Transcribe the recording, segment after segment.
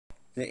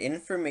The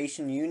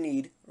information you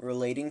need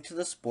relating to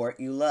the sport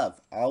you love,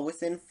 all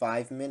within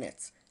 5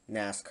 minutes.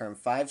 NASCAR in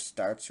 5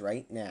 starts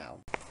right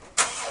now.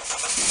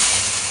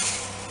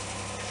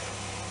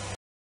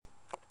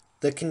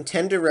 The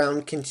Contender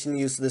Round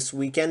continues this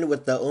weekend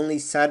with the only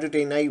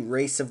Saturday night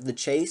race of the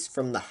chase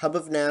from the hub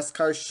of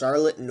NASCAR,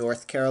 Charlotte,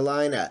 North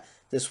Carolina.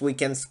 This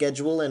weekend's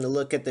schedule and a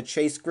look at the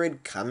chase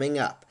grid coming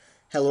up.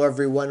 Hello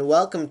everyone,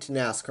 welcome to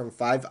NASCAR in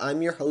 5.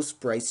 I'm your host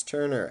Bryce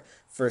Turner.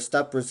 First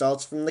up,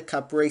 results from the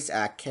Cup race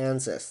at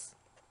Kansas.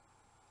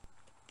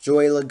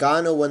 Joey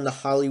Logano won the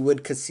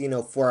Hollywood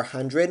Casino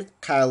 400,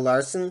 Kyle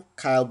Larson,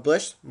 Kyle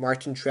Busch,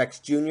 Martin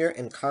Truex Jr.,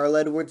 and Carl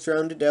Edwards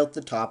rounded out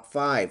the top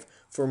 5.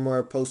 For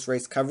more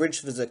post-race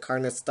coverage, visit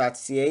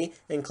carnets.ca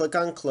and click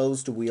on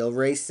Closed Wheel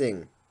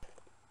Racing.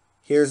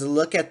 Here's a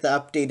look at the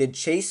updated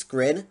chase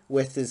grid.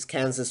 With his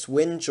Kansas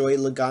win, Joey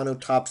Logano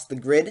tops the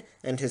grid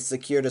and has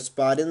secured a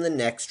spot in the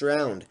next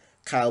round.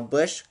 Kyle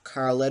Busch,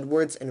 Carl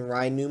Edwards, and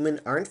Ryan Newman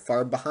aren't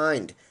far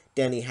behind.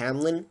 Denny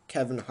Hamlin,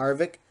 Kevin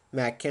Harvick,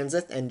 Matt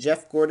Kenseth, and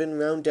Jeff Gordon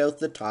round out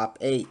the top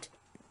 8.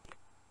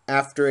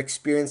 After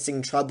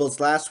experiencing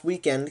troubles last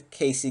weekend,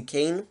 Kasey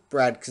Kahne,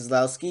 Brad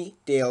Keselowski,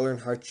 Dale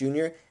Earnhardt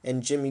Jr.,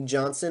 and Jimmy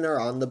Johnson are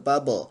on the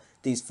bubble.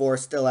 These 4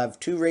 still have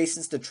 2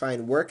 races to try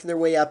and work their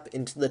way up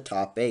into the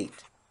top 8.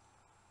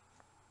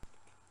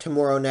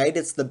 Tomorrow night,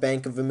 it's the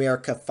Bank of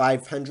America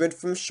 500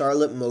 from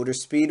Charlotte Motor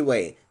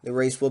Speedway. The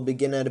race will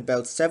begin at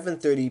about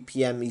 7:30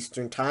 p.m.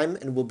 Eastern Time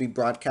and will be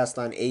broadcast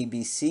on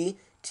ABC,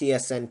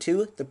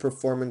 TSN2, the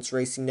Performance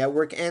Racing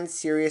Network, and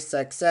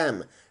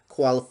SiriusXM.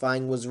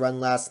 Qualifying was run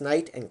last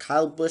night, and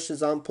Kyle Busch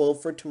is on pole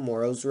for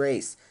tomorrow's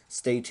race.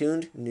 Stay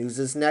tuned, news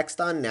is next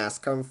on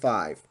NASCAR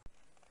 5.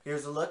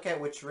 Here's a look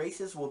at which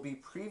races we'll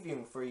be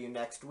previewing for you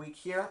next week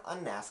here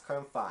on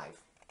NASCAR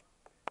 5.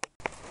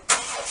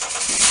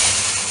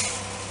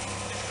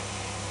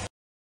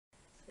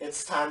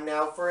 It's time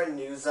now for a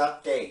news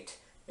update.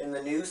 In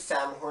the news,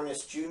 Sam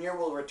Hornish Jr.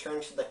 will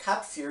return to the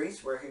Cup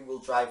Series, where he will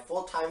drive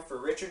full-time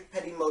for Richard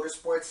Petty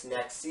Motorsports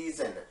next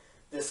season.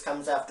 This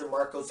comes after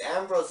Marcos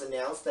Ambrose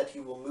announced that he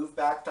will move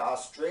back to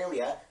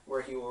Australia,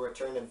 where he will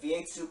return to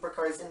V8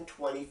 Supercars in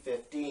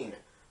 2015.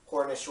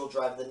 Hornish will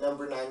drive the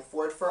number 9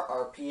 Ford for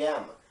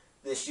RPM.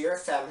 This year,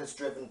 Sam has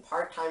driven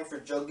part-time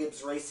for Joe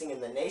Gibbs Racing in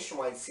the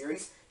Nationwide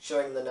Series,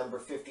 showing the number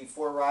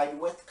 54 ride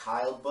with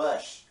Kyle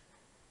Busch.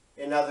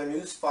 In other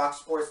news, Fox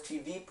Sports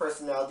TV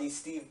personality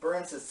Steve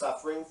Burns is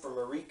suffering from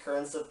a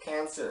recurrence of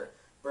cancer.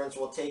 Burns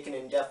will take an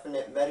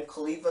indefinite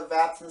medical leave of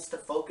absence to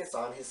focus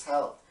on his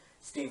health.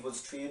 Steve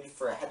was treated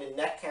for head and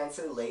neck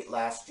cancer late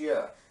last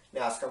year.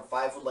 NASCAR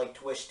 5 would like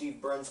to wish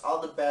Steve Burns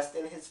all the best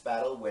in his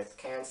battle with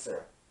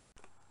cancer.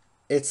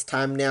 It's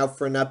time now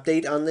for an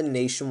update on the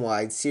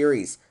Nationwide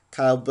Series.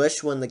 Kyle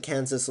Busch won the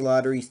Kansas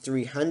Lottery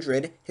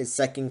 300, his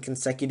second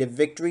consecutive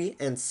victory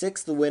and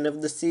 6th win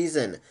of the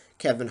season.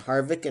 Kevin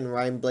Harvick and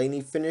Ryan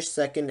Blaney finished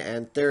 2nd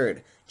and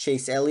 3rd.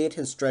 Chase Elliott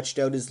has stretched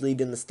out his lead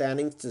in the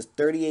standings to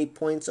 38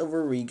 points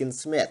over Regan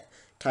Smith.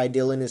 Ty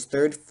Dillon is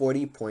 3rd,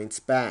 40 points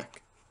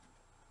back.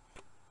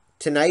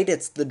 Tonight,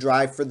 it's the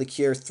drive for the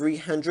Cure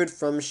 300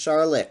 from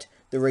Charlotte.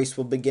 The race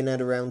will begin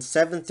at around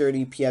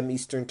 7:30 p.m.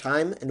 Eastern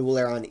Time and will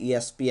air on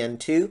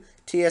ESPN2,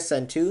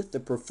 TSN2,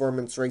 the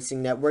Performance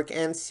Racing Network,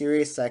 and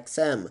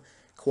SiriusXM.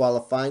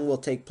 Qualifying will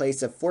take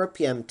place at 4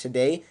 p.m.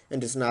 today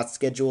and is not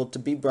scheduled to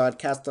be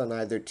broadcast on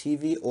either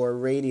TV or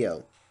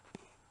radio.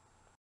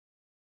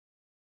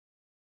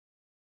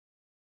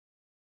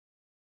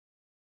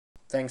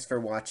 Thanks for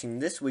watching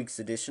this week's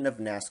edition of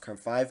NASCAR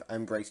 5.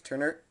 I'm Bryce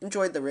Turner.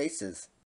 Enjoy the races.